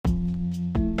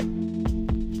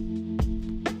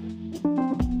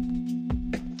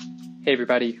Hey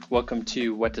everybody, welcome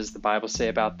to What Does the Bible Say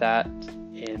About That?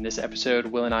 In this episode,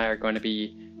 Will and I are going to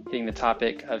be hitting the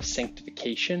topic of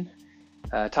sanctification,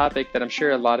 a topic that I'm sure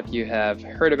a lot of you have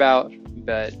heard about,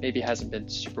 but maybe hasn't been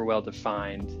super well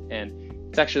defined. And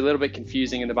it's actually a little bit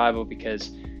confusing in the Bible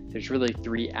because there's really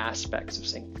three aspects of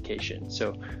sanctification.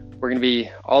 So we're going to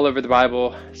be all over the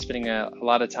Bible, spending a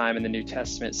lot of time in the New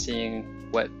Testament,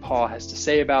 seeing what Paul has to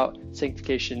say about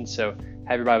sanctification. So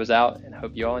have your Bibles out and I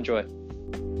hope you all enjoy it.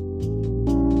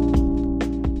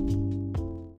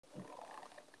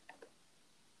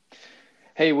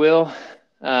 Hey, Will,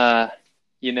 I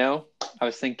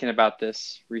was thinking about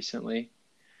this recently,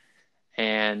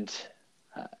 and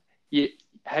you,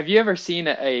 have you ever seen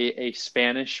a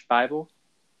Spanish Bible?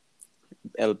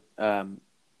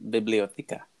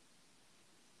 Biblioteca.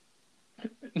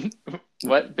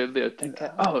 What?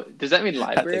 Biblioteca? Oh, does that mean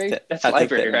library? That's I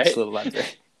library, think that right? means little library.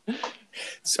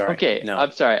 Sorry. Okay, No.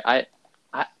 I'm sorry.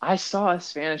 I saw a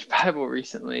Spanish Bible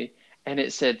recently, and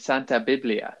it said Santa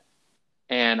Biblia.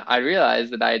 And I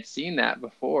realized that I had seen that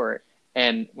before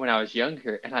and when I was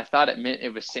younger, and I thought it meant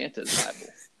it was Santa's Bible.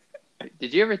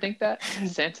 Did you ever think that?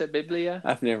 Santa Biblia?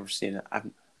 I've never seen it. I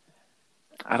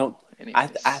don't.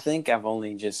 Anyways. I think I've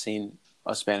only just seen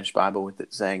a Spanish Bible with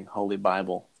it saying Holy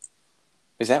Bible.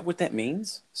 Is that what that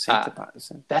means? Santa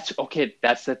Bible. That's okay.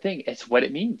 That's the thing. It's what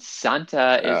it means.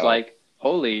 Santa is like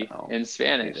holy in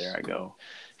Spanish. There I go.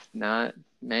 Not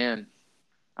man.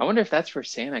 I wonder if that's where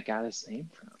Santa got his name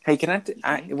from. Hey, can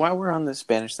while we're on the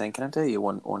Spanish thing, can I tell you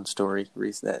one story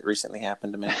that recently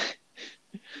happened to me?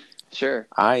 Sure.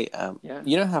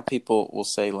 You know how people will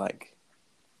say like,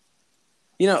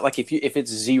 like if it's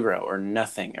zero or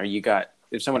nothing, or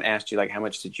if someone asked you like how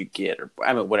much did you get, or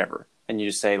whatever, and you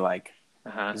just say like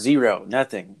zero,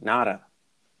 nothing, nada.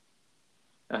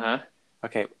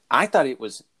 Okay, I thought it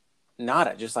was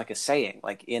nada, just like a saying,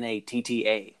 like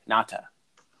NATTA, nata.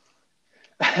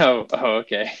 Oh,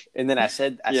 okay. And then I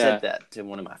said that to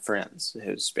one of my friends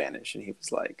who's Spanish, and he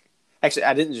was like, actually,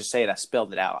 I didn't just say it; I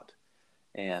spelled it out,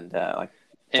 and like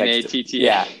NATTA.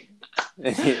 Yeah,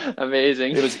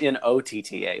 amazing. It was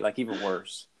NOTTA, like even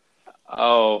worse.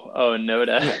 Oh,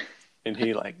 Noda. And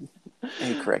he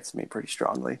corrects me pretty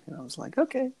strongly, and I was like,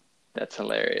 okay, that's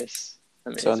hilarious.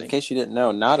 Amazing. So, in case you didn't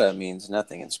know, nada means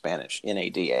nothing in Spanish.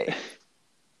 NADA.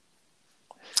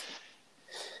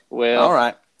 Well, all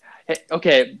right.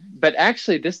 Okay, but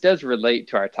actually, this does relate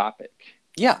to our topic.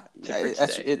 Yeah,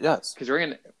 it does. Because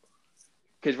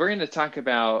we're gonna talk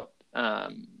about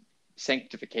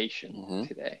sanctification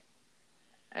today,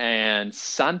 and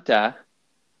Santa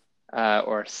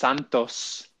or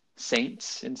Santos,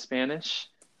 saints in Spanish.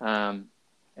 It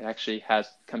actually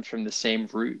comes from the same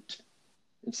root,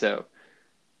 and so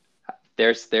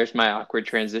there's my awkward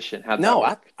transition. I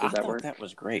thought that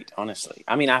was great. Honestly,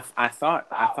 I mean, I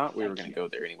thought we were going to go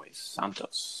there anyways.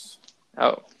 Santos.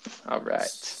 Oh, all right.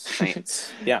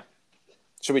 Saints. Yeah.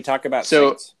 Should we talk about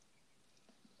saints?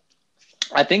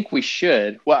 I think we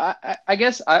should. Well, I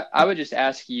guess I would just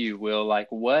ask you, Will,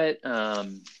 like what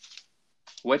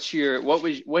what's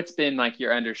been like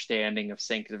your understanding of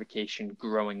sanctification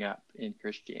growing up in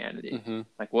Christianity? Mm-hmm.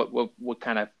 Like what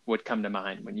kind of would come to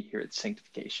mind when you hear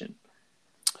sanctification?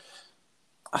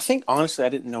 I think honestly, I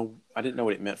didn't know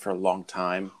what it meant for a long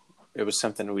time. It was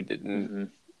something we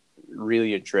didn't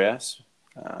really address.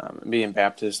 Being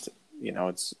Baptist,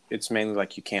 it's mainly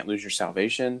like you can't lose your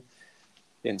salvation,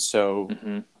 and so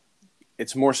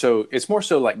it's more so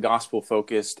like gospel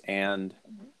focused. And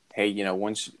hey,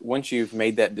 once you've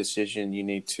made that decision, you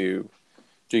need to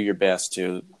do your best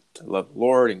to love the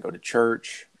Lord and go to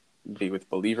church, be with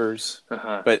believers.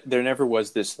 But there never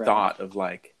was this thought of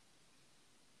like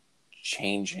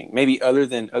changing, maybe other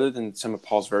than some of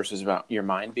Paul's verses about your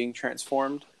mind being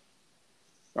transformed,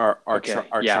 are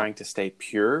trying to stay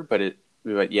pure. But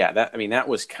that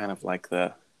was kind of like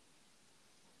I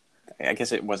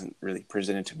guess it wasn't really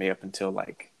presented to me up until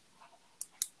like,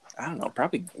 I don't know,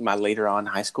 probably my later on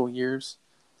high school years.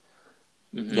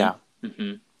 Mm-hmm. Yeah.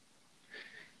 Mm-hmm.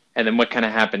 And then what kind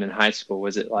of happened in high school?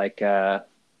 Was it like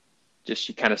just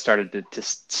you kind of started to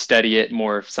study it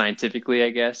more scientifically, I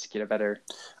guess, get a better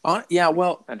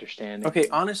understanding? Okay,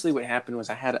 honestly, what happened was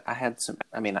I had some.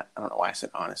 I mean, I don't know why I said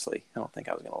honestly. I don't think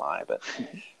I was going to lie, but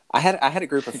I had a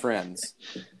group of friends,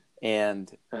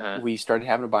 and we started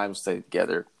having a Bible study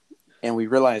together, and we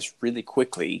realized really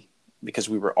quickly, because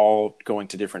we were all going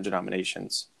to different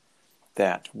denominations,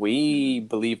 that we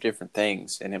believed different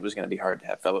things, and it was going to be hard to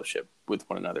have fellowship with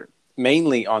one another,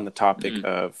 mainly on the topic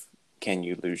of, can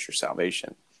you lose your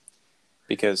salvation?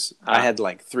 Because I had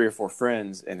like 3 or 4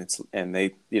 friends, and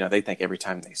they think every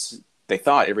time they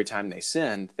thought every time they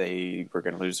sinned, they were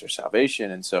going to lose their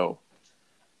salvation. And so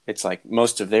it's like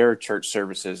most of their church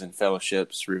services and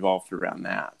fellowships revolved around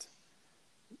that.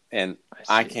 And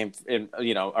I came, and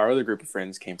our other group of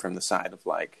friends came from the side of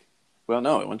like, well,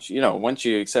 no, once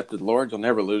you accepted the Lord, you'll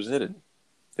never lose it, and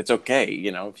it's okay.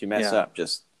 If you mess up,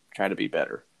 just try to be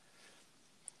better.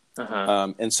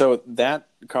 And so that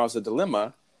caused a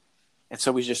dilemma, and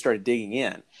so we just started digging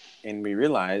in, and we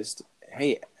realized,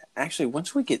 hey, actually,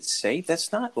 once we get saved, that's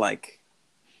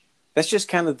just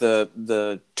kind of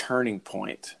the turning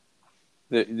point.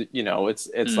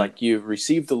 It's like you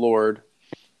receive the Lord,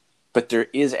 but there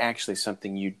is actually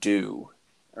something you do,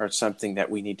 or something that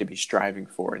we need to be striving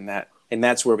for, and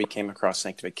that's where we came across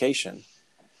sanctification,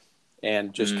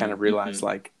 and just kind of realized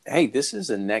like, hey, this is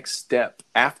the next step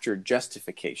after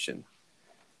justification.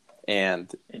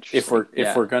 And if we're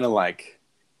gonna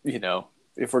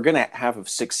if we're gonna have a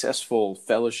successful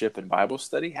fellowship and Bible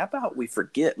study, how about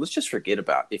let's just forget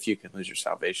about if you can lose your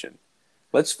salvation.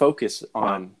 Let's focus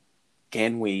on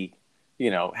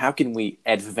how can we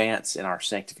advance in our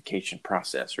sanctification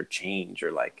process or change,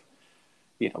 or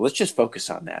let's just focus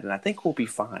on that, and I think we'll be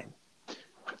fine.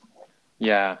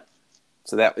 Yeah.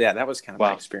 So that was kind of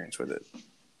my experience with it.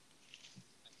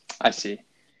 I see.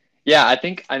 Yeah, I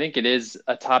think it is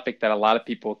a topic that a lot of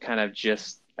people kind of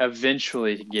just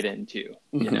eventually get into,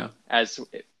 as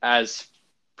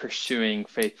pursuing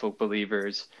faithful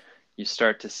believers, you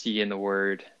start to see in the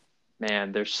Word,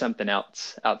 man, there's something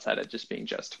else outside of just being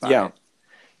justified. Yeah.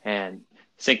 And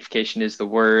sanctification is the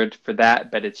word for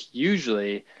that, but it's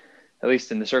usually, at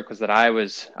least in the circles that I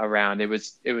was around, it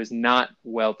was not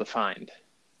well defined.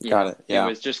 Got it. Yeah. It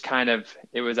was just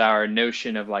it was our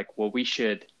notion of like, well, we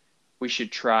should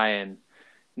try and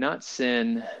not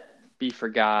sin, be for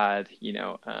God,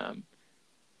 and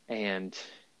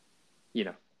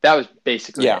that was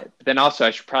basically it. But then also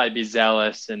I should probably be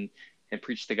zealous and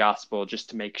preach the gospel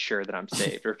just to make sure that I'm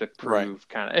saved, or to prove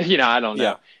kind of, I don't know.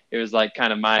 Yeah. It was like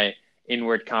kind of my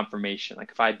inward confirmation.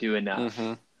 Like if I do enough,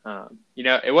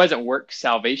 it wasn't work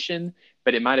salvation,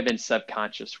 but it might've been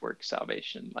subconscious work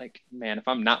salvation. Like, man, if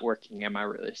I'm not working, am I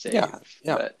really saved? Yeah.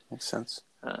 But, makes sense.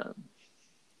 But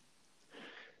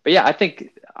yeah, I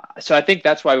think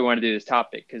that's why we want to do this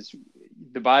topic, because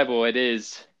the Bible, it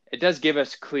does give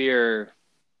us clear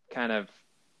kind of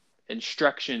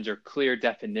instructions or clear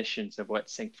definitions of what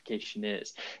sanctification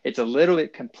is. It's a little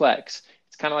bit complex.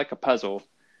 It's kind of like a puzzle,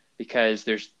 because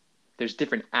there's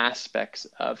different aspects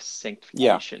of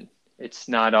sanctification. Yeah. It's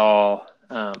not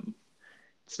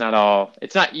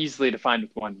easily defined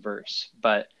with one verse,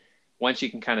 but once you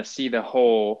can kind of see the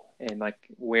whole and like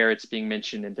where it's being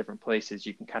mentioned in different places,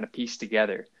 you can kind of piece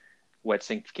together what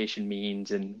sanctification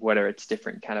means and what are its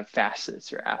different kind of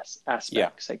facets or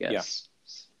aspects, I guess.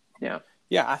 Yeah.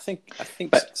 Yeah, I think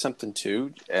something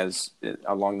too, as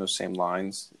along those same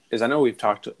lines, is I know we've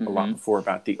talked a lot before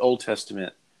about the Old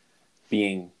Testament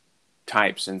being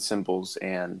types and symbols,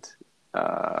 and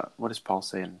what does Paul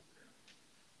say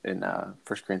in 1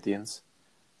 Corinthians?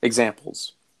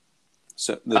 Examples.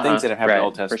 So the things that have happened in the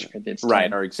Old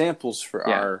Testament, are examples for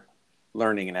our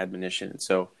learning and admonition. And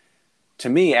so, to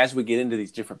me, as we get into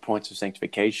these different points of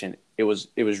sanctification, it was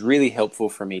really helpful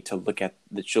for me to look at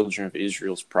the children of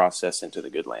Israel's process into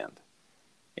the good land,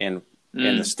 and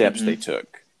the steps they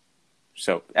took.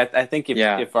 So I think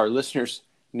if our listeners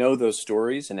know those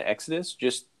stories in Exodus,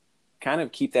 just kind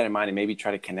of keep that in mind and maybe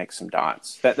try to connect some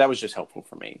dots. That was just helpful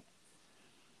for me.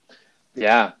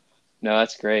 Yeah, no,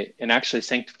 that's great. And actually,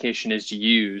 sanctification is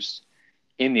used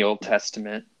in the Old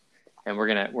Testament, and we're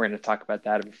gonna talk about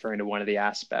that, referring to one of the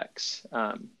aspects,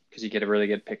 because you get a really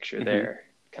good picture there,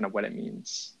 kind of what it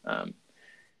means.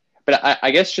 But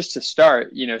I guess just to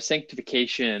start,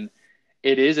 sanctification,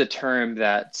 it is a term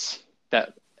that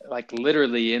like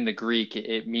literally in the Greek,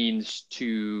 it means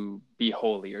to be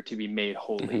holy or to be made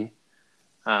holy.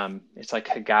 It's like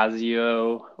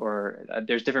hagazio, or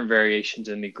there's different variations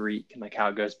in the Greek and like how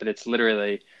it goes, but it's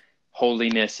literally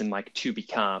holiness and like to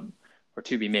become or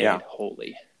to be made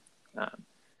holy.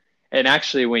 And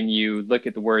actually, when you look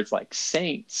at the words like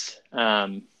saints,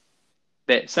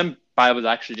 that some Bibles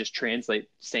actually just translate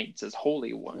saints as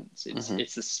holy ones.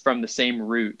 It's from the same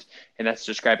root, and that's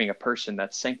describing a person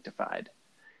that's sanctified.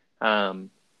 And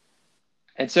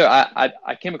so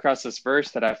I came across this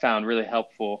verse that I found really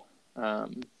helpful,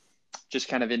 just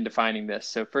kind of in defining this.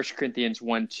 So 1 Corinthians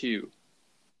 1:2,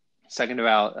 talking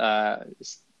about,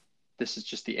 this is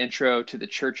just the intro to the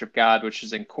church of God, which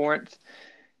is in Corinth.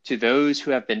 To those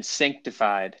who have been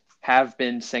sanctified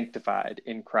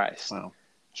in Christ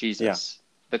Jesus,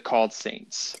 the called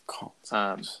saints.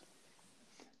 And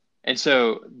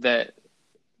so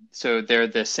they're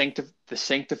the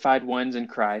sanctified ones in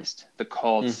Christ, the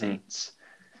called saints.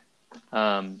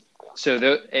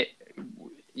 So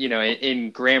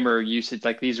in grammar usage,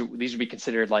 like these would be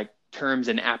considered like terms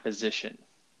in apposition.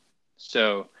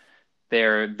 So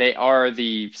they are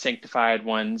the sanctified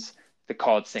ones, the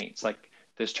called saints. Like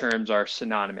those terms are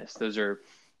synonymous. Those are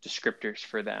descriptors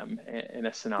for them in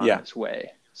a synonymous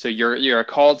way. So you're a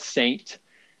called saint,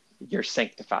 you're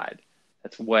sanctified.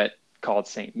 That's what called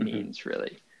saint means,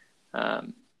 really.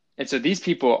 And so these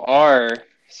people are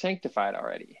sanctified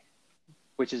already,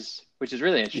 which is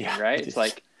really interesting, right? It's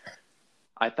like,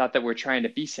 I thought that we're trying to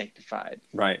be sanctified.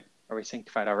 Right. Are we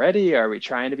sanctified already? Are we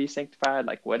trying to be sanctified?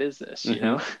 Like, what is this, you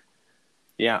know?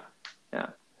 Yeah. Yeah.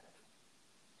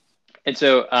 And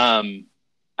so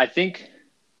I think,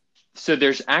 so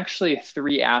there's actually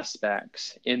 3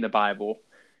 aspects in the Bible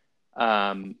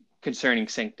concerning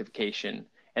sanctification.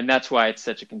 And that's why it's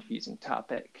such a confusing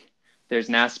topic. There's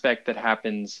an aspect that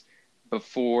happens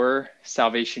before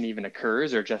salvation even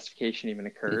occurs or justification even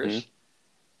occurs.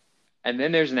 And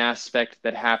then there's an aspect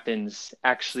that happens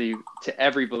actually to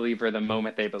every believer the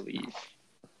moment they believe,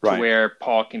 to where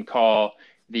Paul can call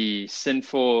the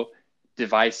sinful,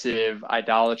 divisive,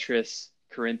 idolatrous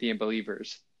Corinthian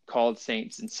believers called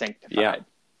saints and sanctified.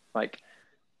 Like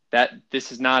that,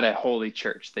 this is not a holy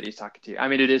church that he's talking to. I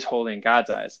mean, it is holy in God's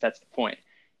eyes. That's the point.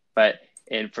 But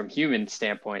from human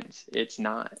standpoints, it's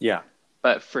not. Yeah.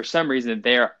 But for some reason,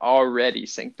 they're already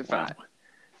sanctified.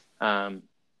 Wow.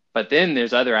 But then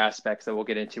there's other aspects that we'll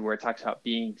get into where it talks about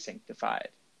being sanctified.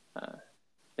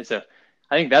 And so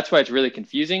I think that's why it's really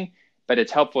confusing, but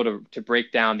it's helpful to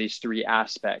break down these 3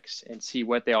 aspects and see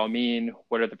what they all mean,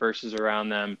 what are the verses around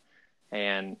them,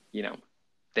 and,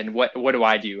 then what do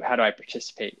I do? How do I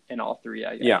participate in all 3,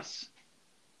 I guess?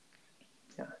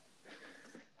 Yeah.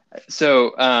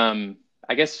 So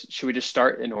I guess, should we just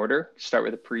start in order? Start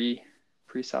with the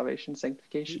pre-salvation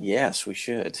sanctification? Yes, we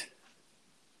should.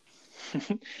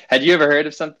 Had you ever heard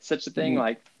of such a thing,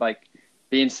 like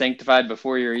being sanctified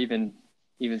before you're even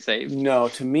saved? No,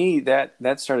 to me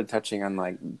that started touching on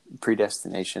like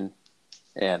predestination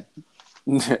and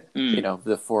the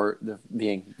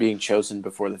being chosen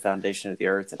before the foundation of the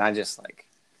earth, and I just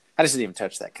didn't even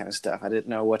touch that kind of stuff. I didn't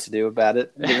know what to do about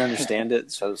it. I didn't understand it,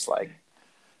 so it's like,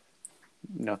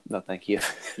 no, thank you.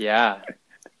 Yeah.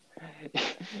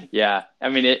 Yeah, I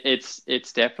mean, it's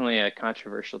definitely a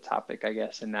controversial topic, I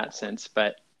guess, in that sense.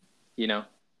 But,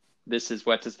 this is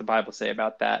what does the Bible say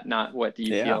about that, not what do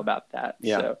you feel about that.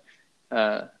 Yeah.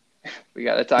 So we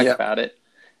got to talk about it.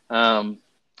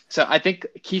 So I think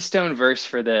keystone verse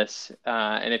for this,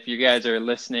 and if you guys are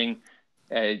listening,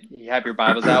 you have your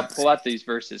Bibles out, pull out these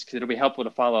verses because it'll be helpful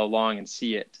to follow along and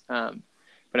see it. But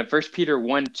in 1 Peter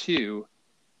 1:2,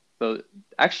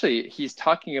 actually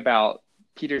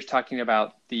Peter's talking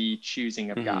about the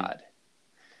choosing of God.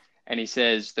 And he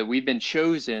says that we've been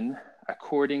chosen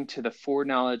according to the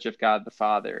foreknowledge of God the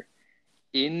Father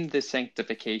in the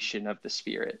sanctification of the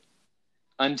Spirit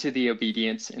unto the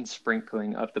obedience and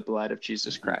sprinkling of the blood of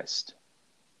Jesus Christ.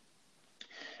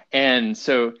 And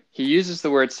so he uses the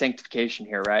word sanctification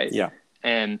here, right? Yeah.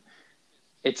 And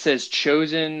it says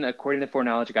chosen according to the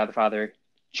foreknowledge of God the Father,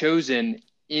 chosen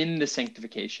in the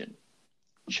sanctification.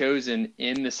 Chosen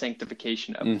in the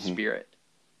sanctification of the Spirit.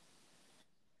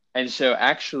 And so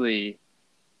actually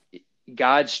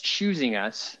God's choosing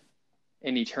us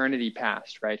in eternity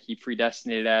past, right? He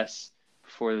predestinated us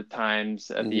before the times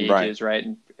of the ages, right?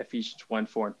 In Ephesians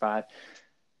 1:4 and 5.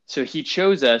 So he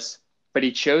chose us, but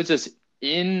he chose us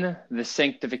in the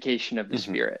sanctification of the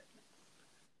Spirit.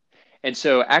 And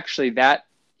so actually that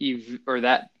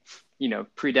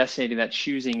predestinating, that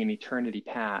choosing in eternity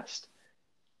past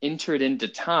entered into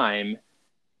time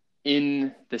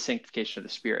in the sanctification of the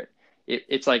Spirit.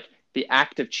 It's like the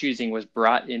act of choosing was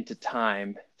brought into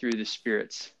time through the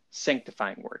Spirit's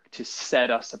sanctifying work to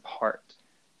set us apart,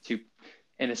 to,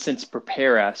 in a sense,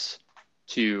 prepare us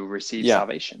to receive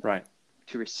salvation, right?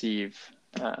 To receive,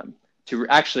 and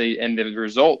the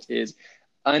result is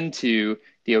unto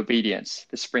the obedience,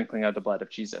 the sprinkling of the blood of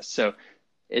Jesus. So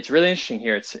it's really interesting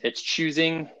here. It's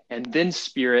choosing and then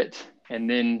Spirit and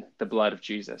then the blood of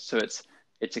Jesus. So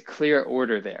it's a clear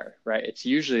order there, right? It's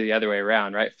usually the other way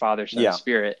around, right? Father, Son,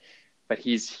 Spirit. But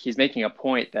he's making a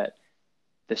point that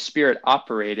the Spirit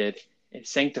operated in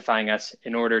sanctifying us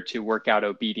in order to work out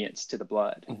obedience to the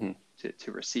blood,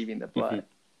 to receiving the blood.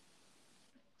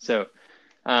 So,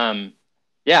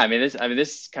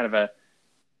 this is kind of a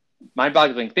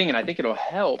mind-boggling thing, and I think it'll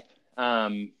help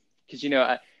because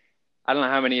I don't know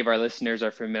how many of our listeners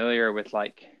are familiar with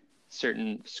like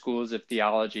certain schools of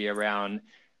theology around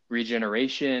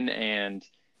regeneration, and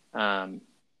a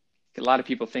lot of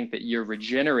people think that you're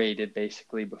regenerated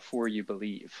basically before you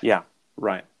believe. Yeah,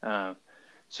 right.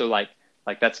 So like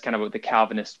that's kind of what the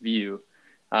Calvinist view.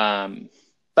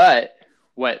 But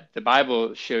what the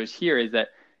Bible shows here is that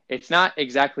it's not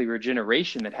exactly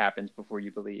regeneration that happens before you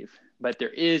believe, but there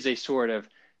is a sort of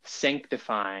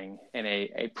sanctifying and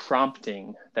a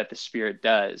prompting that the Spirit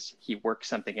does. He works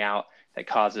something out that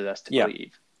causes us to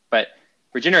believe. But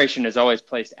regeneration is always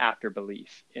placed after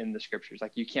belief in the scriptures.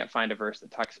 Like you can't find a verse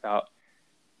that talks about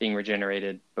being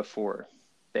regenerated before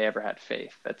they ever had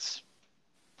faith. That's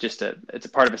just it's a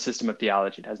part of a system of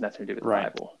theology. It has nothing to do with the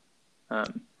Bible.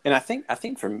 And I think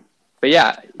for but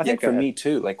yeah, I think for me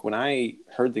too, like when I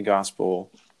heard the gospel,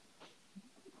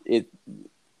 it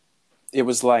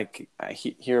was like I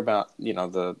hear about,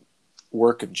 the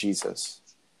work of Jesus,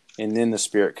 and then the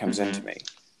Spirit comes into me.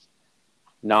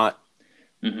 Not,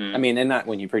 I mean, and not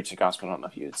when you preach the gospel, I don't know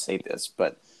if you would say this,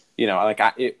 but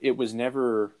it was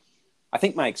never, I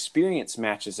think my experience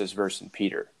matches this verse in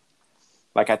Peter.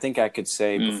 Like, I think I could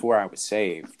say before I was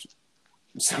saved,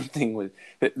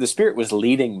 the Spirit was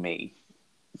leading me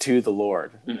to the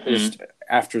Lord, just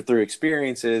through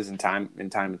experiences and time,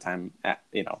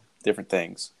 different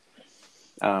things.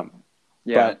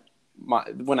 But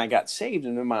when I got saved,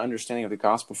 and then my understanding of the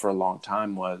gospel for a long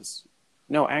time was,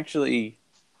 no, actually,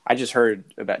 I just heard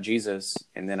about Jesus,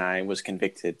 and then I was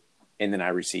convicted, and then I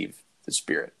received the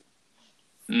Spirit.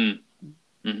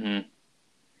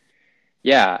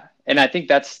 Yeah, and I think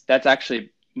that's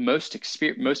actually most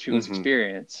people's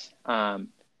experience.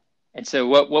 And so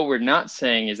what we're not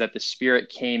saying is that the Spirit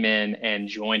came in and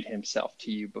joined himself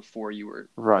to you before you were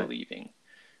believing.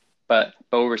 But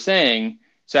what we're saying,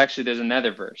 so actually there's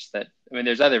another verse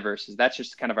there's other verses. That's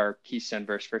just kind of our keystone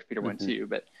verse, 1 Peter 1:2.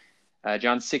 But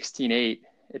John 16:8,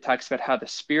 it talks about how the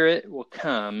Spirit will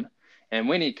come, and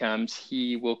when he comes,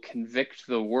 he will convict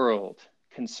the world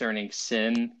concerning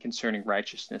sin, concerning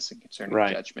righteousness, and concerning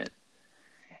judgment.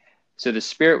 So the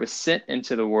Spirit was sent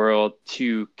into the world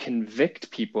to convict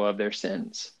people of their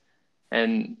sins.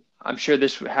 And I'm sure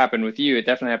this happened with you. It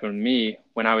definitely happened with me.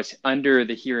 When I was under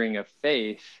the hearing of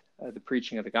faith, the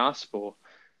preaching of the gospel,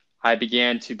 I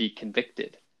began to be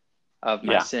convicted of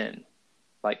my sin.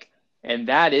 And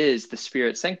that is the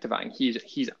Spirit sanctifying.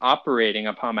 He's operating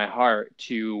upon my heart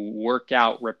to work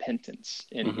out repentance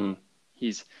in me.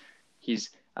 He's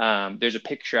there's a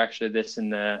picture actually of this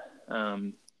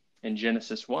in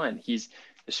Genesis 1.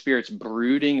 The Spirit's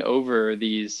brooding over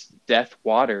these death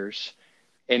waters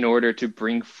in order to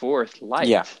bring forth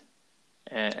light.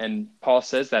 And Paul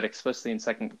says that explicitly in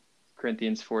 2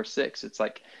 Corinthians 4:6. It's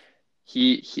like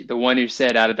he the one who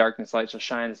said, out of darkness light shall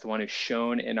shine, is the one who's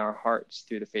shone in our hearts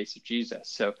through the face of Jesus.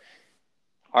 So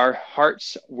our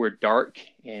hearts were dark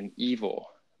and evil,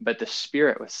 but the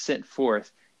Spirit was sent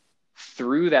forth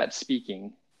through that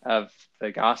speaking of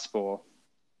the gospel,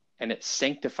 and it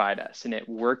sanctified us, and it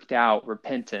worked out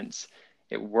repentance.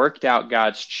 It worked out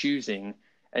God's choosing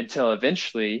until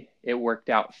eventually it worked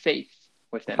out faith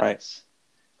within us.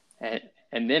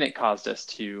 And then it caused us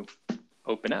to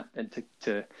open up and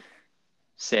to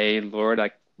say, Lord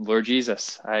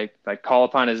Jesus, I call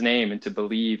upon his name, and to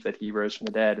believe that he rose from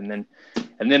the dead. And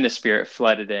then the Spirit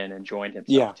flooded in and joined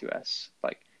himself to us,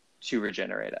 to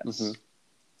regenerate us.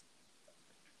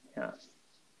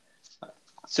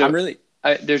 So I'm really,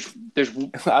 there's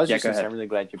I was just going to say, I'm really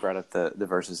glad you brought up the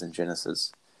verses in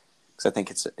Genesis, because I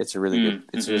think it's a really good,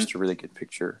 it's just a really good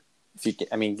picture.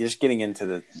 Just getting into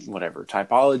the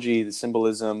typology, the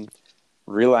symbolism,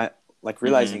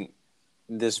 realizing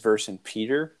this verse in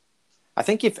Peter. I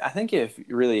think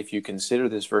if you consider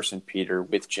this verse in Peter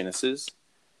with Genesis,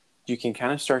 you can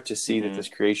kind of start to see that this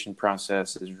creation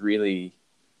process is really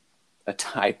a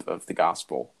type of the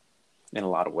gospel in a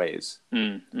lot of ways.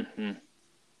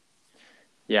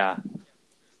 Yeah,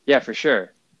 for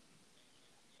sure.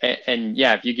 And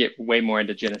if you get way more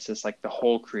into Genesis, like the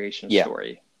whole creation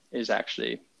story is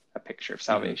actually a picture of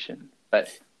salvation. But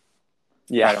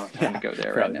I don't have time to go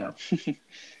there right now.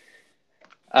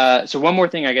 So one more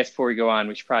thing, I guess, before we go on,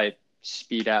 we should probably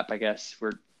speed up. I guess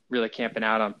we're really camping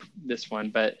out on this one,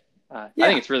 but I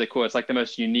think it's really cool. It's like the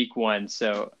most unique one,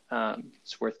 so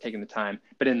it's worth taking the time.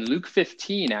 But in Luke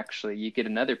 15, actually, you get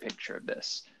another picture of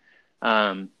this.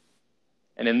 And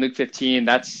in Luke 15,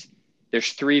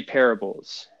 there's three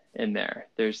parables in there.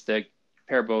 There's the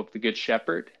parable of the Good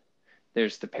Shepherd.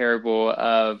 There's the parable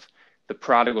of the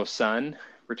prodigal son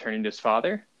returning to his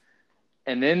father.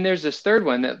 And then there's this third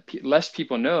one that less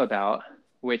people know about,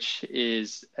 which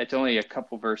it's only a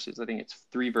couple verses. I think it's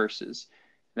 3 verses.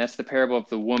 And that's the parable of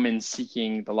the woman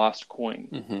seeking the lost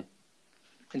coin.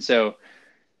 And so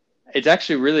it's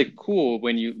actually really cool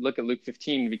when you look at Luke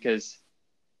 15, because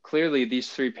clearly these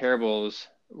 3 parables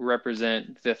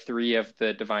represent the 3 of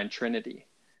the divine Trinity.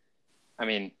 I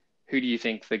mean, who do you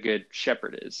think the good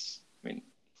shepherd is? I mean,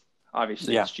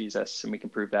 obviously Yeah. it's Jesus, and we can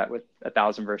prove that with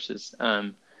 1,000 verses.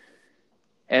 And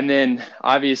then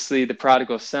obviously the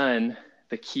prodigal son,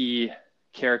 the key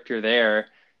character there,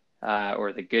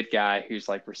 or the good guy who's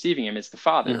like receiving him, is the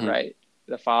father, Mm-hmm. right?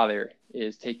 The father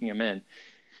is taking him in.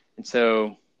 And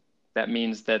so that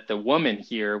means that the woman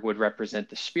here would represent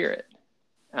the spirit.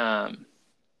 And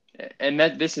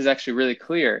that this is actually really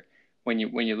clear when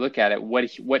you look at it.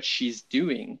 What she's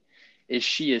doing is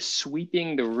she is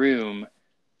sweeping the room,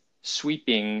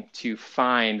 sweeping to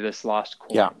find this lost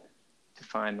Yeah. coin, to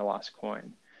find the lost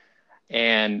coin.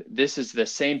 And this is the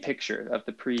same picture of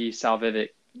the pre-salvific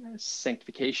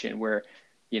sanctification where,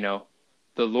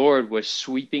 the Lord was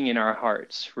sweeping in our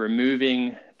hearts,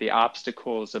 removing the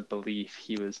obstacles of belief.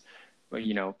 He was,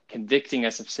 convicting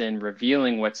us of sin,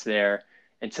 revealing what's there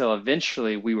until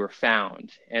eventually we were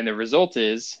found. And the result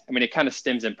is, it kind of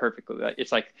stems in perfectly.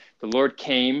 It's like the Lord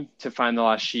came to find the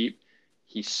lost sheep.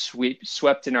 He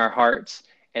swept in our hearts,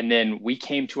 and then we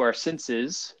came to our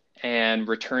senses and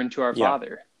returned to our Yeah.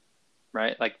 Father.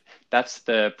 Right? Like that's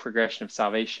the progression of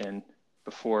salvation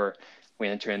before we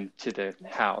enter into the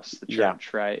house, the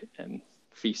church, right? And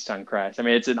feast on Christ.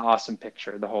 It's an awesome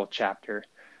picture, the whole chapter.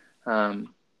 But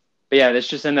yeah, that's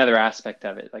just another aspect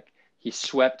of it. Like he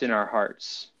swept in our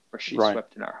hearts, or she Right.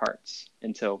 swept in our hearts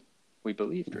until we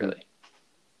believed, really.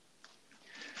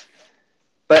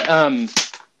 But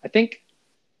I think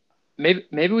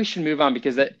maybe we should move on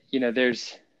because that,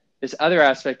 there's this other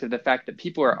aspect of the fact that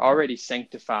people are already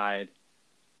sanctified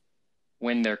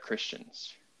when they're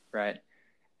Christians, right?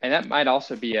 And that might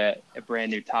also be a brand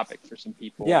new topic for some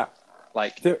people. Yeah.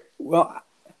 Like the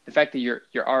fact that you're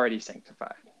already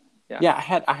sanctified. Yeah.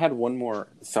 I had one more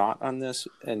thought on this,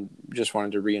 and just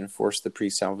wanted to reinforce the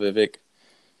pre-salvific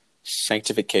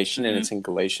sanctification, and it's in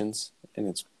Galatians, and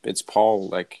it's Paul,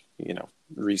 like,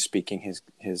 re-speaking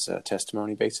his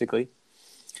testimony basically,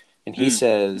 and he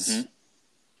says,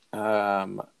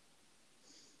 I'm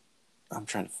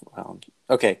trying to,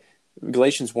 okay,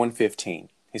 Galatians 1:15.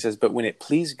 He says, "But when it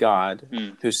pleased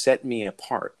God, who set me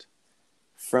apart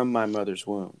from my mother's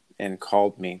womb and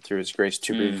called me through his grace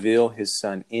to reveal his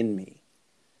son in me,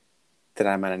 that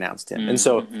I might announce him." And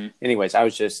so, anyways,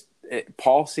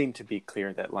 Paul seemed to be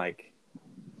clear that, like,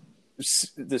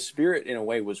 the Spirit in a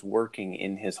way was working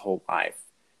in his whole life.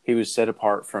 He was set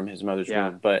apart from his mother's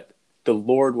womb, but the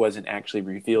Lord wasn't actually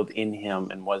revealed in him,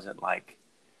 and wasn't like,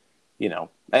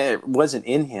 it wasn't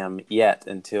in him yet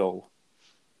until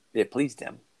it pleased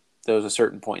him. There was a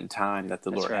certain point in time that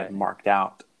the Lord had marked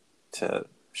out to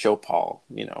show Paul,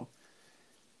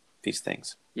 these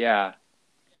things. Yeah.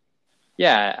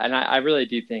 Yeah. And I really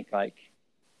do think, I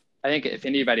think if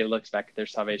anybody looks back at their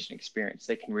salvation experience,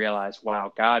 they can realize,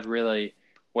 wow, God really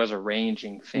was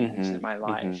arranging things in my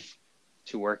life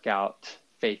to work out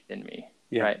faith in me,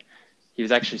 right? He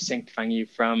was actually sanctifying you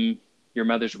from your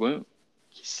mother's womb.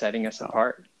 He's setting us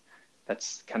apart.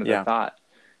 That's kind of the thought.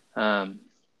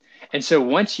 And so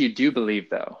once you do believe,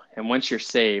 though, and once you're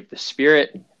saved, the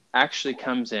Spirit actually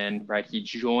comes in, right? He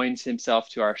joins himself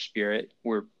to our spirit.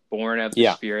 We're born of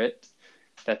the Spirit.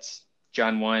 That's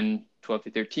John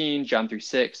 1:12-13, John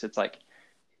 3:6. It's like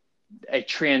a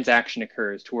transaction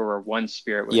occurs to where we're one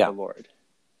spirit with the Lord.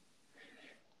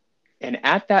 And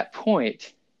at that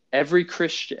point, every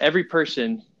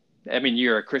person,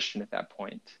 you're a Christian at that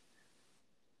point.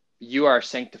 You are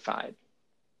sanctified.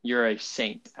 You're a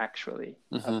saint, actually,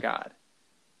 of God.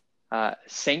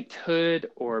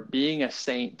 Sainthood, or being a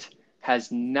saint,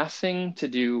 has nothing to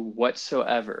do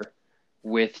whatsoever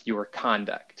with your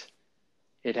conduct.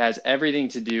 It has everything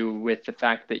to do with the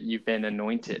fact that you've been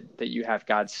anointed, that you have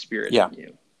God's Spirit in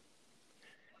you.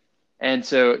 And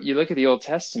so you look at the Old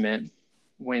Testament,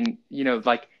 when,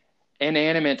 like,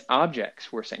 inanimate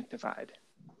objects were sanctified.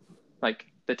 Like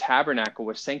the tabernacle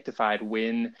was sanctified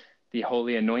when the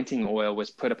holy anointing oil was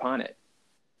put upon it.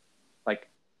 Like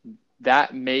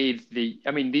that made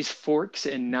these forks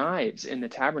and knives in the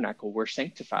tabernacle were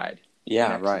sanctified in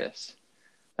Exodus.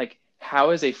 Like,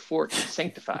 how is a fork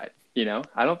sanctified?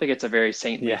 I don't think it's a very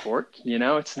saintly fork.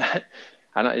 It's not.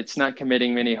 It's not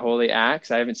committing many holy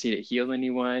acts. I haven't seen it heal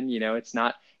anyone. It's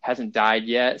not, hasn't died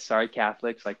yet. Sorry,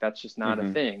 Catholics. Like, that's just not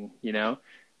a thing.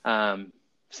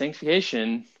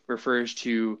 Sanctification refers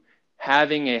to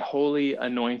having a holy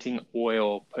anointing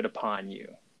oil put upon you.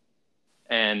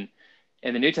 And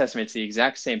in the New Testament, it's the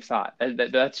exact same thought.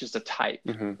 That's just a type,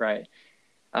 right?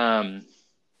 And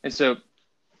so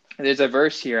there's a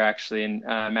verse here actually in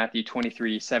Matthew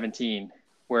 23:17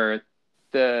 where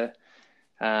the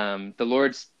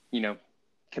Lord's,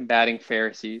 combating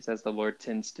Pharisees, as the Lord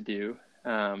tends to do.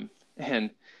 And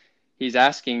he's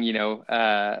asking,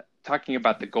 talking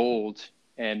about the gold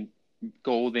and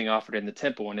gold being offered in the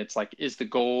temple. And it's like, is the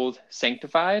gold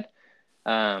sanctified?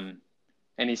 And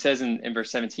he says in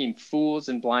verse 17, fools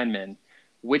and blind men,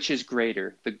 which is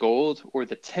greater, the gold or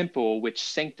the temple which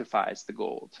sanctifies the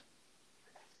gold?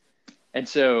 And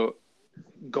so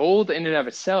gold in and of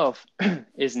itself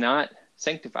is not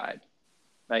sanctified.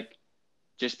 Like,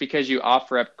 just because you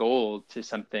offer up gold to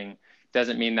something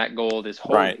doesn't mean that gold is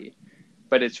holy. Right.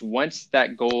 But it's once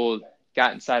that gold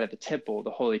got inside of the temple,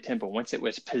 the holy temple, once it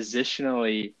was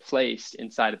positionally placed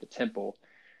inside of the temple,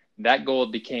 that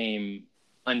gold became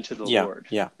unto the Lord,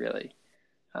 really.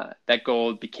 That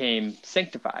gold became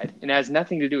sanctified. And it has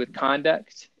nothing to do with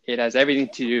conduct. It has everything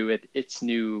to do with its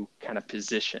new kind of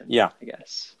position, I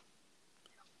guess.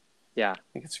 Yeah. I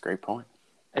think it's a great point.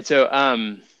 And so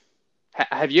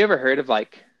have you ever heard of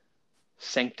like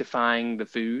sanctifying the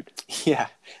food? Yeah.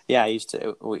 I used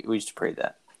to. We used to pray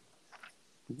that.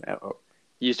 You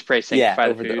used to pray sanctify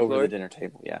the food, over Lord? the dinner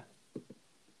table. Yeah.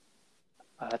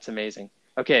 Oh, that's amazing.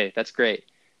 Okay, that's great.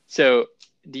 So,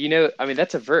 do you know? I mean,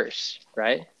 that's a verse,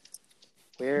 right?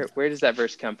 Where does that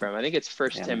verse come from? I think it's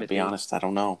First Timothy. To be honest, I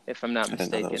don't know. If I'm not mistaken. I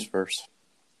didn't know that was verse.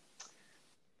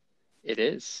 It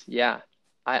is. Yeah.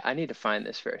 I need to find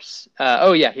this verse.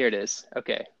 Oh yeah, here it is.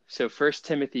 Okay. So 1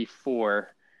 Timothy 4,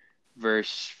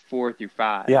 verse 4 through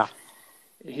 5. Yeah.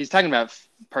 He's talking about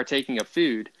partaking of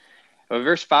food. Well,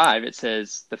 verse 5, it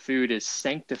says, the food is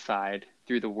sanctified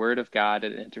through the word of God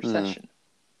and intercession.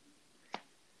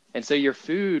 And so your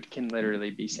food can literally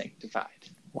be sanctified.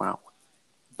 Wow.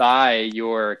 By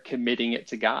your committing it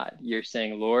to God. You're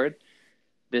saying, Lord,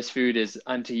 this food is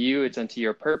unto you. It's unto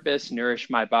your purpose. Nourish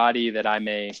my body that I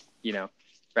may,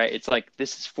 right? It's like,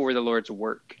 this is for the Lord's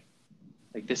work.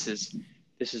 Like this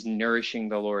is nourishing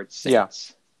the Lord's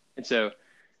saints. Yeah. And so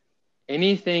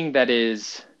anything that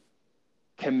is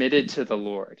committed to the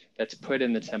Lord, that's put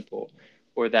in the temple,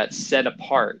 or that's set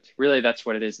apart, really that's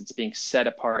what it is. It's being set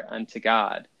apart unto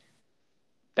God.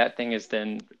 That thing is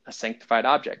then a sanctified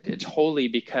object. It's holy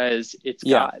because it's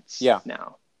God's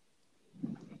now.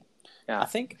 Yeah.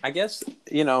 I guess,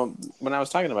 when I was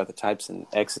talking about the types in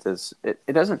Exodus,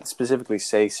 it doesn't specifically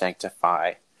say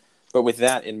sanctify, but with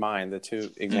that in mind, the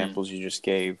two examples you just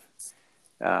gave,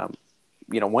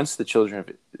 once the children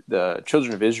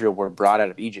of Israel were brought out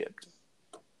of Egypt,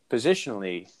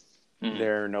 positionally,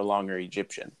 they're no longer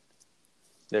Egyptian.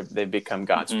 They've become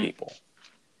God's people.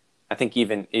 I think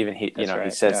even he, he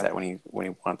says that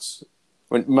when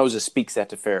Moses speaks that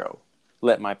to Pharaoh,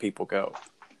 let my people go.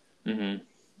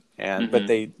 But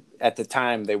they, at the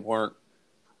time, they weren't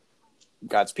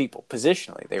God's people.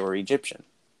 Positionally, they were Egyptian,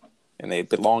 and they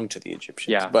belonged to the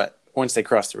Egyptians. Yeah. But once they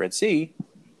crossed the Red Sea,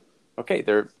 okay,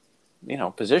 they're,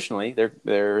 positionally,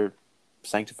 they're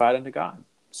sanctified unto God,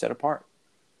 set apart.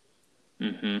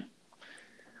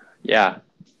 Yeah.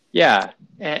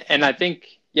 And I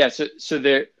think, so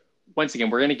there, once again,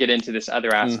 we're going to get into this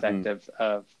other aspect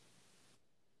of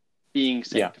being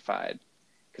sanctified,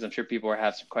 because I'm sure people will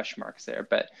have some question marks there.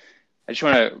 But I just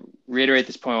want to reiterate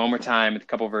this point one more time with a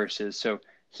couple verses. So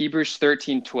Hebrews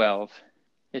 13:12,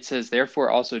 it says, therefore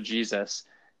also Jesus,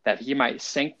 that he might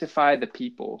sanctify the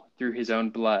people through his own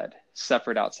blood,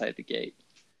 suffered outside the gate.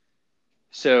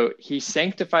 So he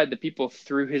sanctified the people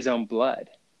through his own blood.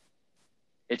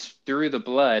 It's through the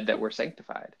blood that we're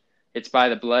sanctified. It's by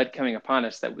the blood coming upon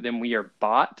us that then we are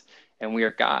bought and we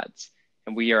are God's,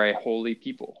 and we are a holy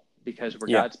people because we're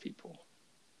God's people.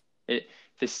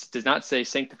 This does not say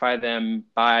sanctify them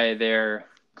by their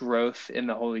growth in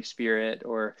the Holy Spirit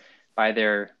or by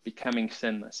their becoming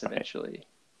sinless eventually.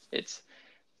 It's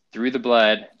through the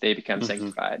blood they become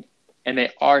sanctified, and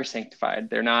they are sanctified.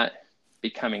 They're not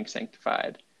becoming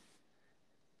sanctified.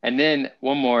 And then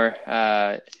one more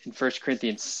in 1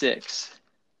 Corinthians 6,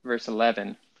 verse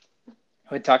 11.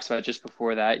 It talks about just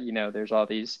before that, there's all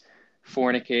these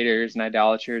fornicators and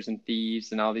idolaters and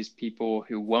thieves and all these people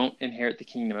who won't inherit the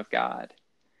kingdom of God.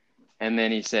 And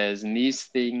then he says, and these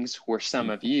things were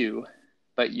some of you,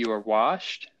 but you are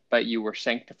washed, but you were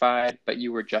sanctified, but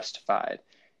you were justified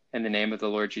in the name of the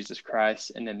Lord Jesus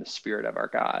Christ and in the Spirit of our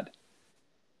God.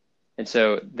 And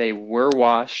so they were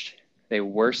washed, they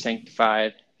were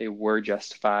sanctified, they were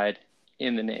justified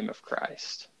in the name of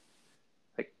Christ.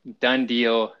 Like, done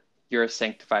deal, you're a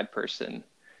sanctified person.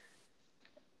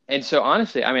 And so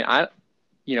honestly, I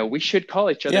mean, we should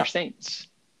call each other saints.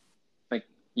 Like,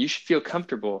 you should feel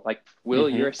comfortable. Like, Will,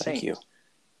 you're a saint. Thank you.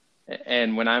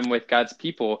 And when I'm with God's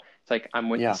people, it's like I'm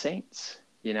with the saints,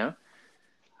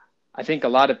 I think a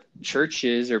lot of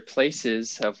churches or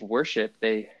places of worship,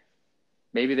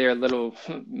 maybe they're a little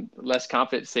less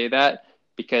confident to say that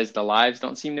because the lives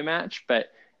don't seem to match.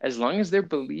 But as long as they're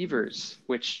believers,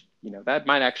 which, that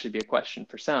might actually be a question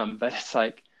for some, but it's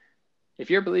like, if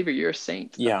you're a believer, you're a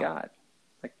saint of God.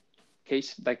 Like,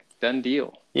 case, like, done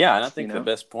deal. Yeah, and I think the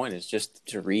best point is just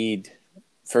to read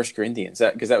 1 Corinthians,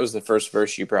 because that was the first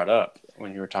verse you brought up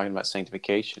when you were talking about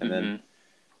sanctification. And then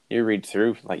you read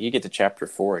through, like, you get to chapter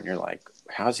 4, and you're like,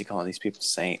 how is he calling these people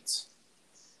saints?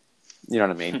 You know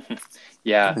what I mean?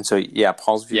 Yeah. And so,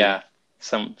 Paul's view. Yeah.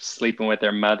 Some sleeping with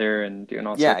their mother and doing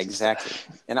all sorts of stuff.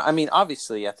 exactly. And I mean,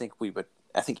 obviously, I think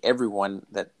everyone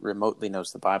that remotely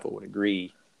knows the Bible would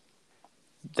agree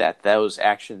that those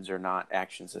actions are not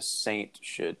actions a saint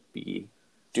should be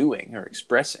doing or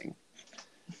expressing.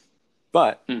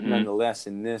 But nonetheless,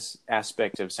 in this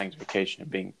aspect of sanctification,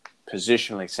 of being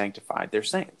positionally sanctified, they're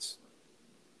saints.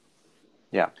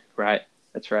 Yeah. Right.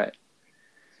 That's right.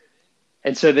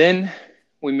 And so then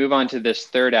we move on to this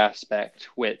third aspect,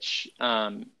 which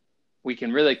we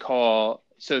can really call,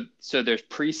 so there's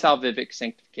pre-salvific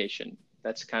sanctification.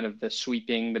 That's kind of the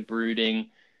sweeping, the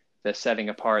brooding, the setting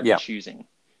apart, the choosing.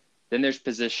 Then there's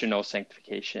positional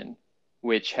sanctification,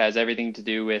 which has everything to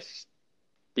do with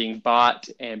being bought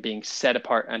and being set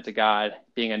apart unto God,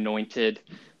 being anointed.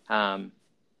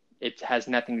 It has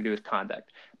nothing to do with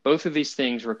conduct. Both of these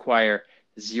things require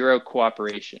zero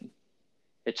cooperation.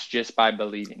 It's just by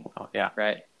believing. Oh, yeah.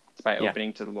 Right? It's by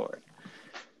opening to the Lord.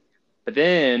 But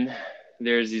then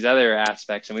there's these other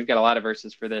aspects, and we've got a lot of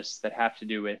verses for this that have to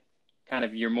do with kind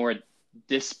of your more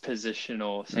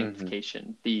dispositional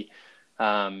sanctification, the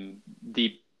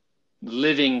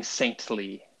living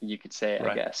saintly, you could say,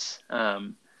 I guess.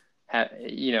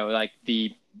 Like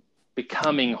the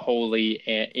becoming holy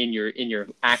in your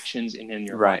actions and in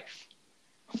your life.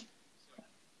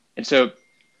 And so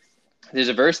there's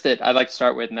a verse that I'd like to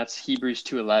start with, and that's Hebrews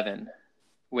 2:11,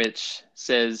 which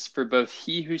says, "For both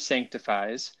he who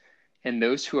sanctifies and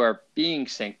those who are being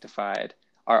sanctified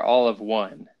are all of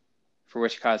one, for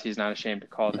which cause he is not ashamed to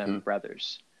call them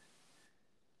brothers."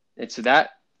 And so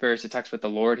that verse, it talks about the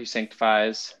Lord who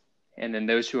sanctifies, and then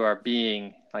those who are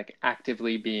being, like,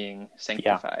 actively being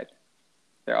sanctified.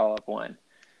 They're all of one.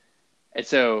 And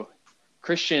so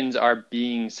Christians are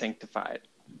being sanctified.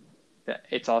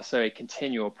 It's also a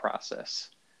continual process.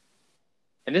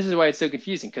 And this is why it's so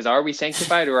confusing, because are we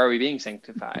sanctified or are we being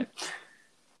sanctified?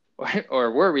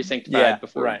 Or were we sanctified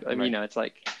before? It's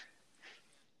like,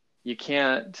 you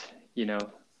can't,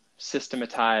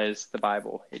 systematize the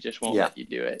Bible. It just won't let you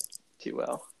do it too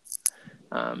well.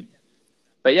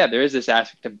 But there is this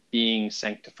aspect of being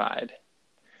sanctified.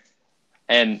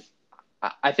 And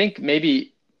I think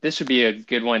maybe this would be a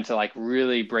good one to, like,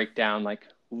 really break down, like,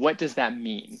 what does that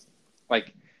mean?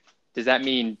 Like, does that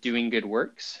mean doing good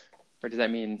works? Or does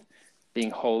that mean being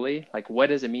holy? Like, what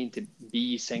does it mean to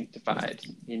be sanctified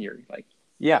in your, like...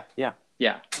 Yeah.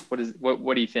 What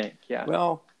do you think? Yeah.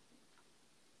 Well,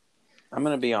 I'm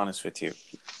going to be honest with you.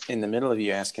 In the middle of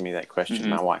you asking me that question,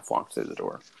 my wife walked through the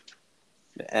door.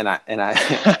 And I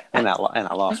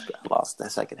lost the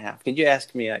second half. Could you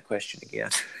ask me that question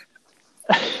again?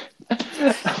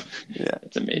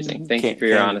 It's amazing. Thank you for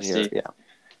your honesty.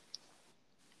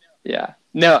 Yeah.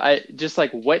 No, I just,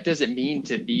 like, what does it mean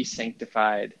to be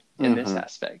sanctified in this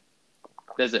aspect?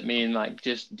 Does it mean, like,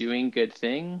 just doing good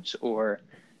things, or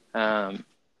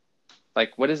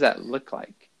like, what does that look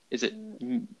like? Is it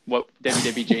what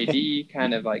WWJD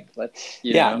kind of, like, let's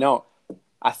no,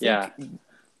 I think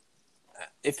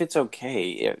if it's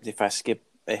okay if I skip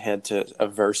ahead to a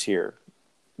verse here,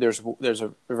 there's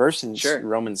a verse in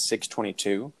Romans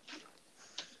 6:22.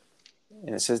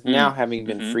 And it says, "Now having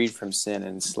been freed from sin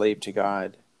and enslaved to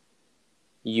God,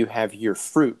 you have your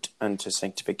fruit unto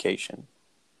sanctification,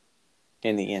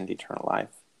 in the end eternal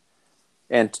life."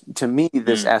 And to me,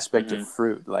 this aspect of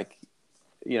fruit, like,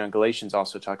 Galatians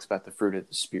also talks about the fruit of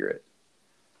the Spirit.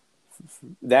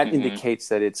 That indicates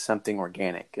that it's something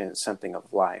organic and it's something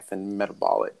of life and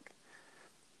metabolic.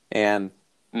 And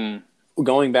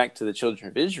going back to the children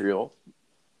of Israel,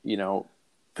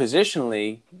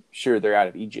 positionally, sure, they're out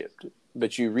of Egypt.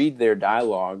 But you read their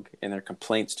dialogue and their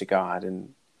complaints to God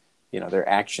and, their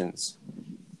actions.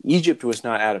 Egypt was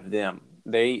not out of them.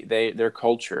 Their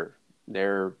culture,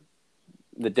 the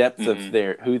depth of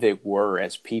who they were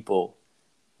as people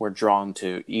were drawn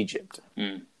to Egypt.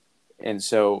 And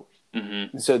so,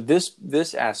 so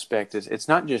this aspect is, it's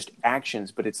not just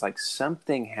actions, but it's like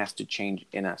something has to change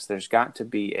in us. There's got to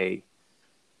be a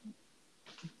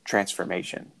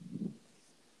transformation.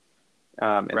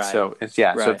 So if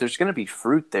there's going to be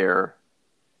fruit there,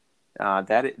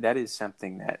 that is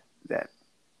something that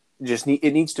just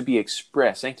it needs to be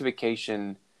expressed.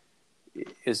 Sanctification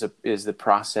is the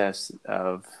process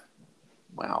of,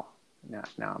 now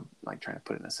I'm, like, trying to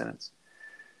put it in a sentence.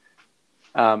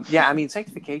 Yeah, I mean,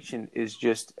 sanctification is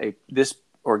just this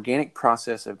organic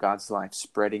process of God's life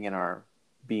spreading in our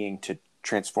being to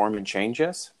transform and change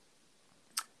us.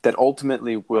 That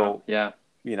ultimately will, Yeah.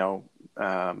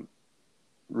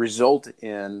 Result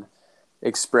in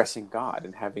expressing God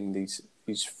and having these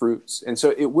fruits, and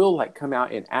so it will like come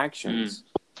out in actions.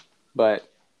 But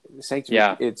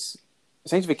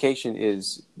sanctification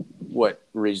is what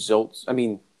results. I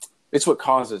mean, it's what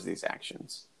causes these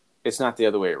actions. It's not the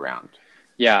other way around.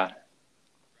 Yeah.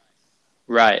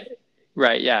 Right.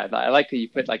 Right. Yeah. I like that you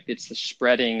put like it's the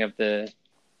spreading of the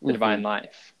divine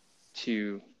life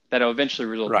that'll eventually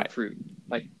result in fruit.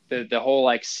 Like the whole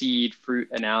like seed fruit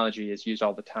analogy is used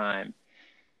all the time.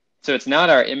 So it's not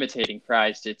our imitating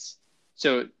Christ.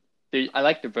 I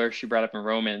like the verse you brought up in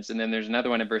Romans, and then there's another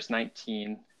one in verse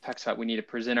 19 talks about we need to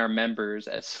present our members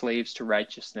as slaves to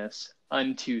righteousness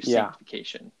unto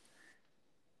sanctification,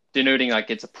 denoting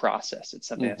like it's a process. It's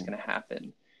something that's going to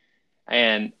happen.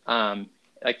 And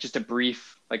like just a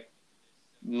brief like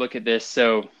look at this.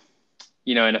 So,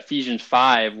 in Ephesians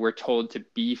 5, we're told to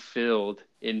be filled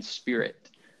in spirit.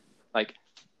 Like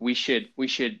we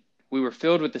were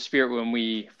filled with the Spirit when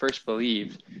we first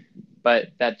believed,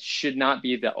 but that should not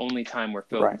be the only time we're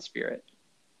filled in Spirit.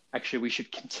 Actually, we should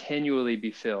continually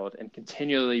be filled and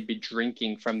continually be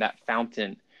drinking from that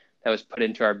fountain that was put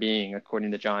into our being,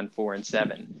 according to John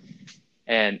 4:7.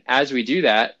 And as we do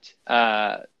that,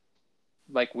 we're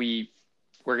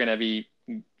going to be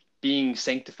being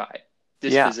sanctified,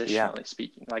 dispositionally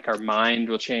speaking. Like our mind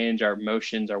will change, our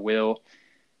emotions, our will.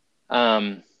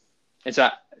 And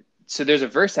so there's a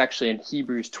verse actually in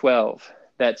Hebrews 12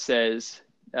 that says,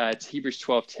 it's Hebrews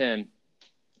 12:10,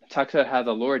 talks about how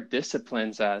the Lord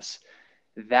disciplines us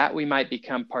that we might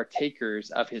become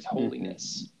partakers of his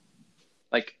holiness.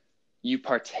 Like you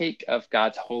partake of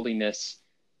God's holiness,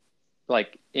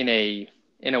 like in a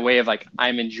way of like,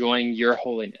 I'm enjoying your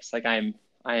holiness. Like I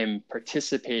am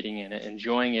participating in it,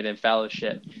 enjoying it in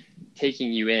fellowship,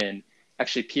 taking you in.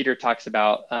 Actually, Peter talks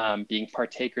about being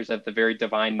partakers of the very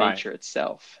divine nature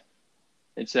itself.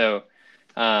 And so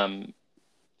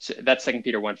that's 2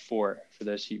 Peter 1:4 for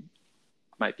those who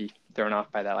might be thrown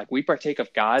off by that. Like we partake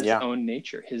of God's own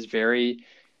nature, his very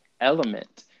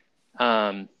element.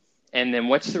 And then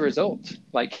what's the result?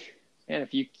 Like, man,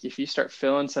 if you start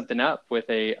filling something up with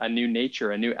a new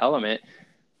nature, a new element,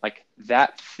 like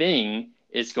that thing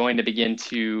is going to begin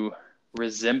to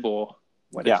resemble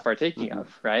what it's partaking of,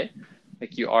 right?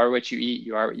 Like you are what you eat,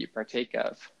 you are what you partake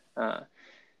of.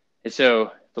 And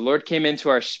so the Lord came into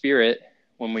our spirit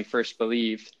when we first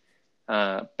believed,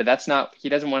 but he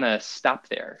doesn't want to stop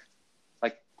there.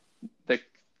 Like the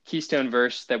keystone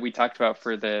verse that we talked about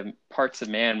for the parts of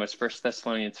man was 1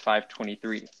 Thessalonians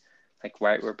 5:23, like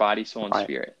we're body, soul, and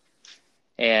spirit.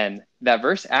 And that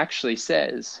verse actually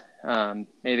says,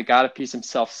 may the God of peace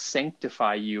himself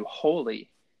sanctify you wholly.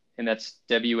 And that's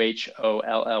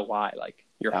WHOLLY, like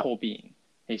your whole being.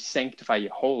 May he sanctify you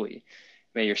wholly.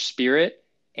 May your spirit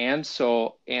and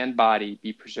soul and body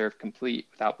be preserved complete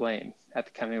without blame at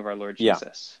the coming of our Lord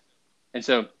Jesus. And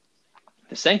so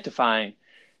the sanctifying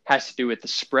has to do with the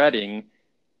spreading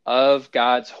of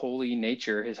God's holy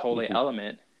nature, his holy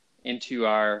element, into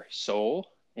our soul,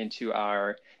 into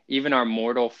even our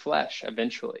mortal flesh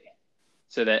eventually,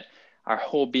 so that our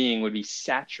whole being would be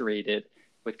saturated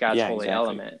with God's holy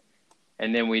element.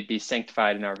 And then we'd be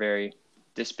sanctified in our very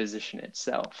disposition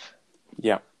itself.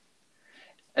 Yeah.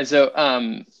 And so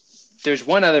there's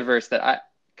one other verse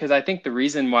because I think the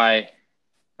reason why,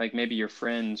 like maybe your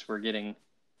friends were getting a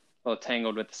little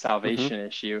tangled with the salvation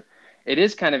issue, it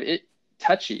is kind of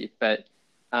touchy, but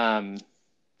in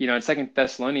 2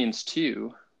 Thessalonians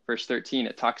 2, verse 13,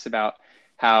 it talks about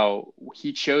how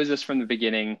he chose us from the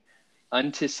beginning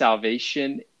unto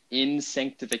salvation in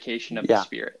sanctification of the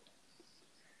Spirit.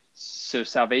 So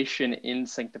salvation in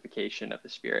sanctification of the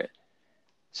Spirit.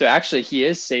 So actually he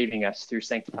is saving us through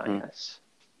sanctifying us.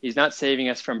 He's not saving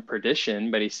us from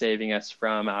perdition, but he's saving us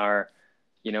from our,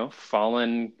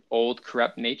 fallen, old,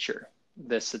 corrupt nature,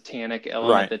 the satanic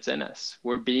element that's in us.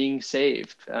 We're being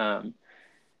saved.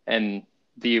 And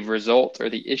the result or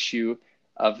the issue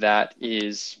of that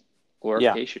is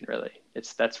glorification, really.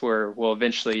 That's where we'll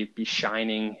eventually be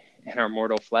shining in our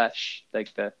mortal flesh.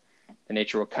 Like the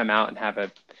nature will come out and have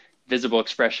a visible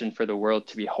expression for the world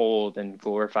to behold and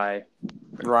glorify,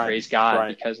 praise God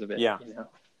because of it. Yeah.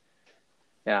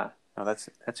 Yeah. Oh, that's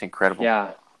incredible.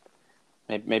 Yeah.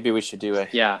 Maybe we should do a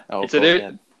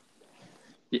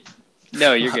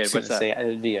No, you're good. What's that?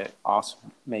 It'd be awesome.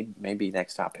 Maybe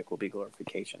next topic will be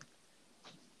glorification.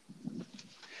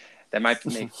 That might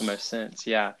make the most sense.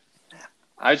 Yeah.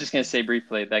 I was just going to say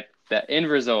briefly, like the end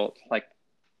result, like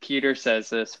Peter says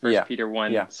this, First Yeah. Peter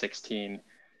 1:16.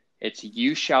 It's,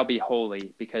 you shall be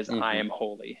holy because I am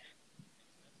holy.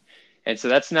 And so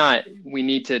that's not, we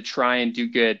need to try and do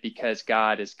good because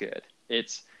God is good.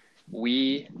 It's,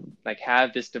 we like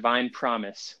have this divine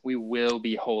promise. We will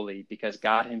be holy because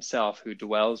God himself, who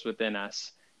dwells within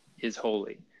us, is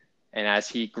holy. And as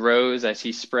he grows, as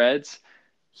he spreads,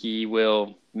 he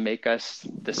will make us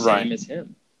the same as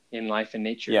him in life and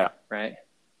nature. Yeah. Right.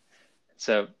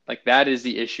 So like that is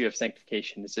the issue of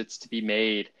sanctification, is it's to be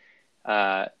made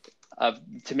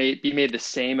be made the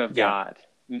same of God,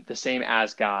 the same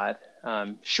as God,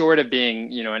 short of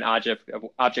being, an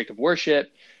object of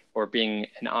worship or being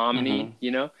an omni,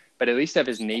 but at least of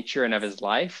his nature and of his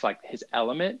life, like his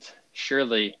element.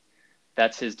 Surely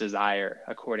that's his desire,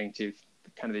 according to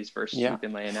kind of these verses we've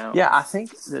been laying out. Yeah, I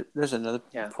think that there's another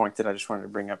point that I just wanted to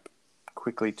bring up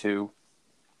quickly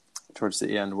towards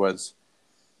the end was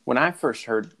when I first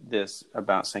heard this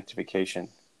about sanctification,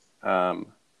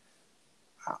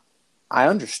 I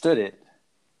understood it,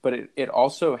 but it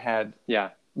also had,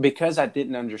 because I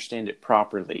didn't understand it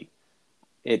properly,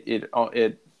 it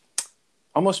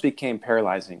almost became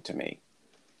paralyzing to me,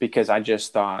 because I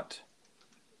just thought,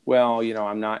 well,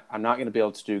 I'm not going to be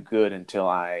able to do good until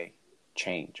I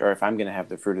change, or if I'm going to have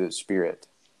the fruit of the Spirit.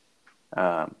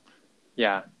 I'm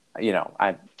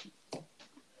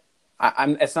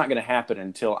it's not going to happen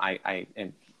until I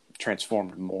am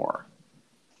transformed more.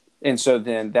 And so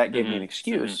then that gave me an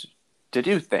excuse to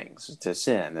do things, to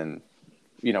sin and,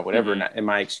 whatever. And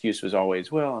my excuse was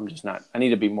always, well, I need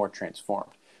to be more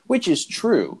transformed, which is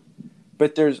true.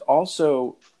 But there's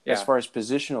also, as far as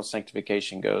positional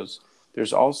sanctification goes,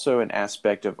 there's also an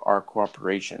aspect of our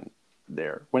cooperation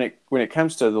there. When it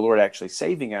comes to the Lord actually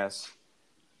saving us,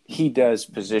 he does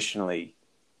positionally,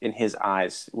 in his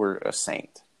eyes, we're a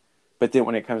saint. But then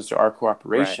when it comes to our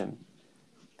cooperation,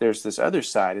 there's this other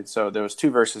side. And so there was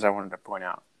two verses I wanted to point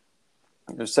out.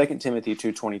 There's 2 Timothy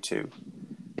 2:22.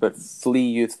 But flee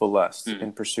youthful lusts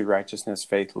and pursue righteousness,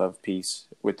 faith, love, peace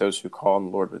with those who call on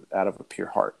the Lord out of a pure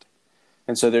heart.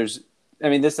 And so this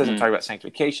doesn't talk about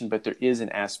sanctification, but there is an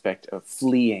aspect of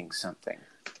fleeing something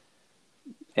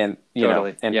and,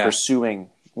 pursuing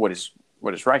what is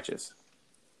righteous.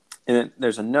 And then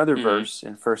there's another verse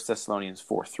in 1 Thessalonians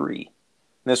 4:3.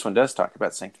 This one does talk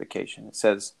about sanctification. It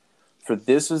says, "For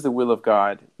this is the will of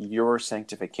God, your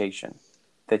sanctification,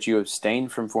 that you abstain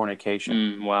from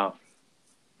fornication." Wow.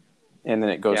 And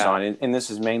then it goes on. And this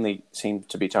is mainly seems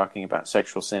to be talking about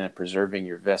sexual sin and preserving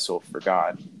your vessel for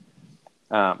God.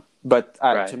 But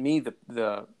to me,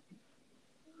 the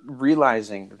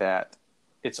realizing that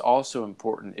it's also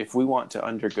important, if we want to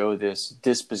undergo this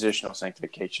dispositional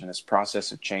sanctification, this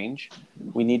process of change,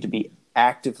 we need to be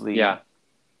actively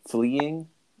fleeing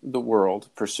the world,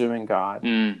 pursuing God,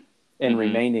 and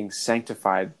remaining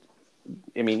sanctified.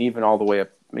 Even all the way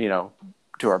up,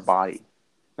 to our body,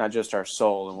 not just our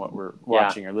soul and what we're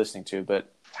watching or listening to,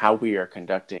 but how we are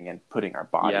conducting and putting our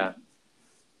body. Yeah.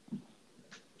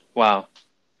 Wow.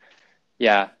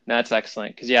 Yeah, that's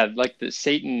excellent. Because like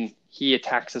Satan, he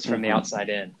attacks us from the outside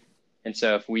in. And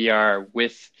so if we are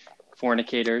with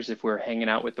fornicators, if we're hanging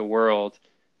out with the world,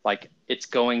 like it's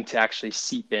going to actually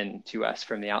seep into us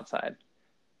from the outside.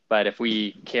 But if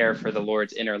we care for the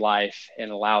Lord's inner life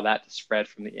and allow that to spread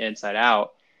from the inside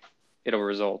out, it'll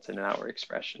result in an outward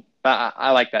expression. But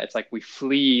I like that. It's like we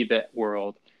flee the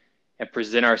world and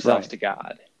present ourselves to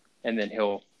God, and then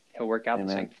he'll work out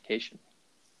the sanctification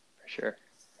for sure.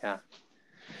 Yeah.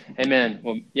 Amen.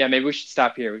 Well, maybe we should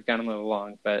stop here. We've gone a little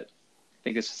long, but I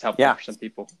think this is helpful for some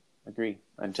people. Agree.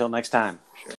 Until next time. Sure.